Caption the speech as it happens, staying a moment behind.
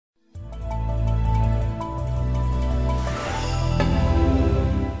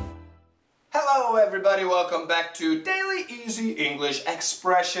Hello everybody, welcome back to Daily Easy English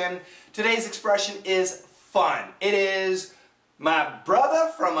Expression. Today's expression is fun. It is my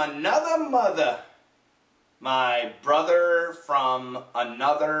brother from another mother. My brother from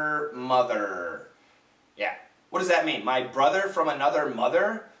another mother. Yeah, what does that mean? My brother from another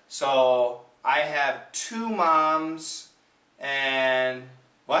mother? So I have two moms and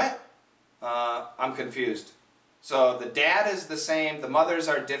what? I'm confused. So the dad is the same, the mothers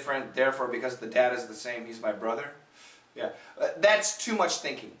are different, therefore because the dad is the same, he's my brother? Yeah, that's too much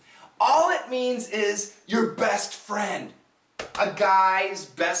thinking. All it means is your best friend. A guy's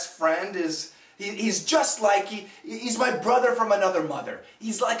best friend is, he's just like, he's my brother from another mother.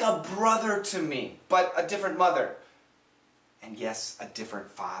 He's like a brother to me, but a different mother. And yes, a different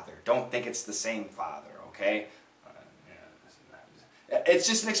father. Don't think it's the same father, okay? It's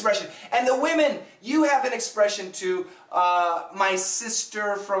just an expression. And the women, you have an expression too, my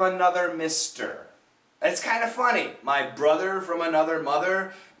sister from another mister. It's kind of funny. My brother from another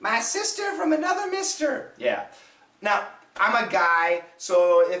mother, my sister from another mister. Yeah. Now, I'm a guy,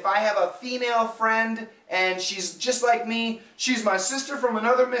 so if I have a female friend and she's just like me, she's my sister from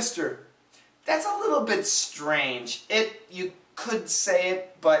another mister. That's a little bit strange. You could say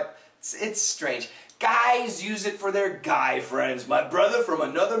it, but it's strange. Guys use it for their guy friends. My brother from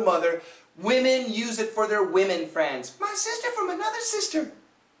another mother. Women use it for their women friends. My sister from another sister.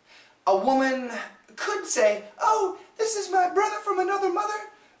 A woman could say, oh, this is my brother from another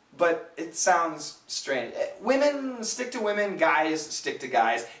mother. But it sounds strange. Women stick to women, guys stick to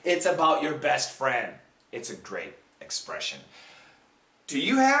guys. It's about your best friend. It's a great expression. Do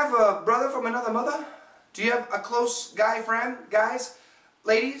you have a brother from another mother? Do you have a close guy friend, guys,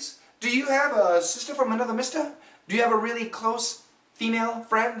 ladies? Do you have a sister from another mister? Do you have a really close female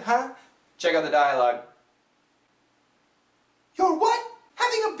friend, huh? Check out the dialogue. You're what?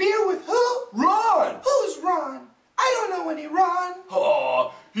 Having a beer with who? Ron! Who's Ron? I don't know any Ron.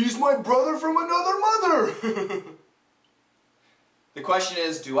 Oh, he's my brother from another mother. The question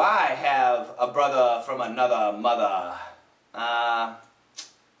is, do I have a brother from another mother? A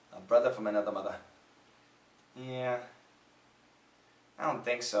brother from another mother. Yeah. I don't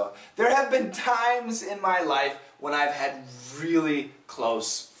think so. There have been times in my life when I've had really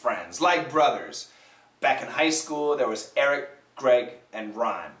close friends, like brothers. Back in high school, there was Eric, Greg, and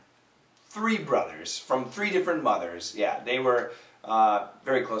Ron. 3 brothers from 3 different mothers. Yeah, they were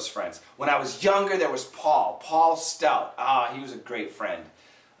very close friends. When I was younger, there was Paul Stout. Ah, he was a great friend.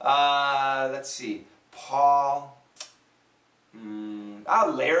 Let's see, Paul.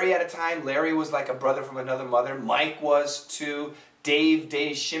 Larry at a time. Larry was like a brother from another mother. Mike was too. Dave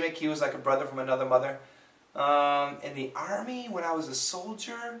Shimmick, he was like a brother from another mother. In the army, when I was a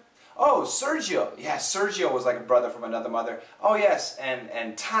soldier. Oh, Sergio. Yeah, Sergio was like a brother from another mother. Oh yes,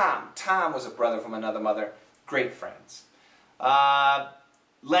 and Tom. Tom was a brother from another mother. Great friends.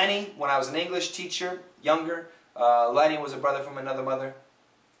 Lenny, when I was an English teacher, younger, Lenny was a brother from another mother.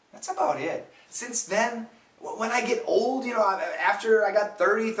 That's about it. Since then, when I get old, you know, after I got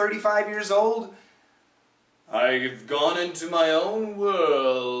 30, 35 years old, I've gone into my own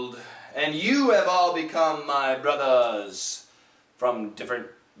world, and you have all become my brothers from different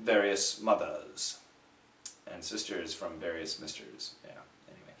various mothers and sisters from various misters. Yeah,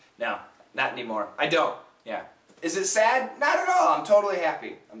 anyway. Now, not anymore. I don't. Yeah. Is it sad? Not at all. I'm totally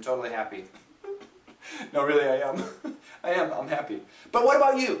happy. I'm totally happy. No, really, I am. I am. I'm happy. But what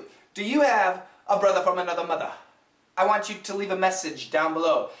about you? Do you have a brother from another mother? I want you to leave a message down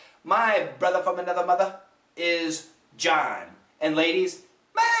below. My brother from another mother is John. And ladies,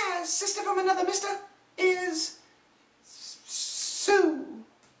 my sister from another mister is Sue.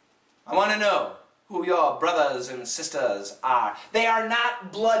 I want to know who your brothers and sisters are. They are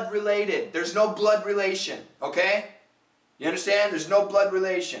not blood related. There's no blood relation, okay? You understand? There's no blood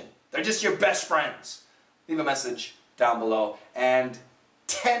relation. They're just your best friends. Leave a message down below. And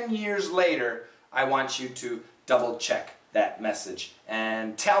 10 years later, I want you to double check that message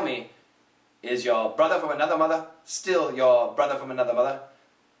and tell me, is your brother from another mother still your brother from another mother?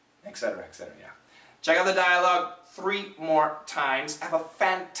 Etc., etc., yeah. Check out the dialogue 3 more times. Have a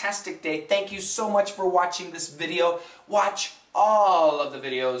fantastic day. Thank you so much for watching this video. Watch all of the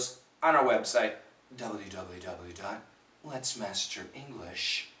videos on our website,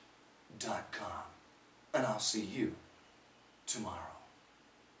 www.letsmasterenglish.com. And I'll see you tomorrow.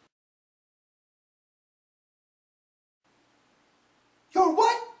 You're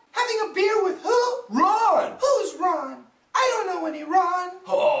what? Having a beer with who? Ron! Who's Ron? I don't know any Ron.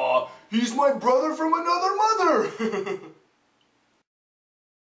 Oh, he's my brother from another mother.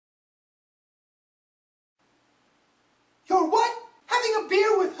 You're what? Having a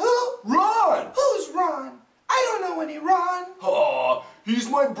beer with who? Ron! Who's he's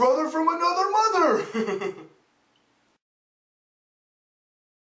my brother from another mother.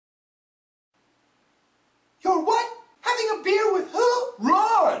 You're what? Having a beer with who?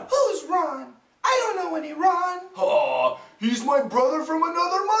 Ron. Who's Ron? I don't know any Ron. Aw, he's my brother from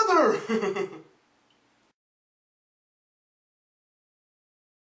another mother.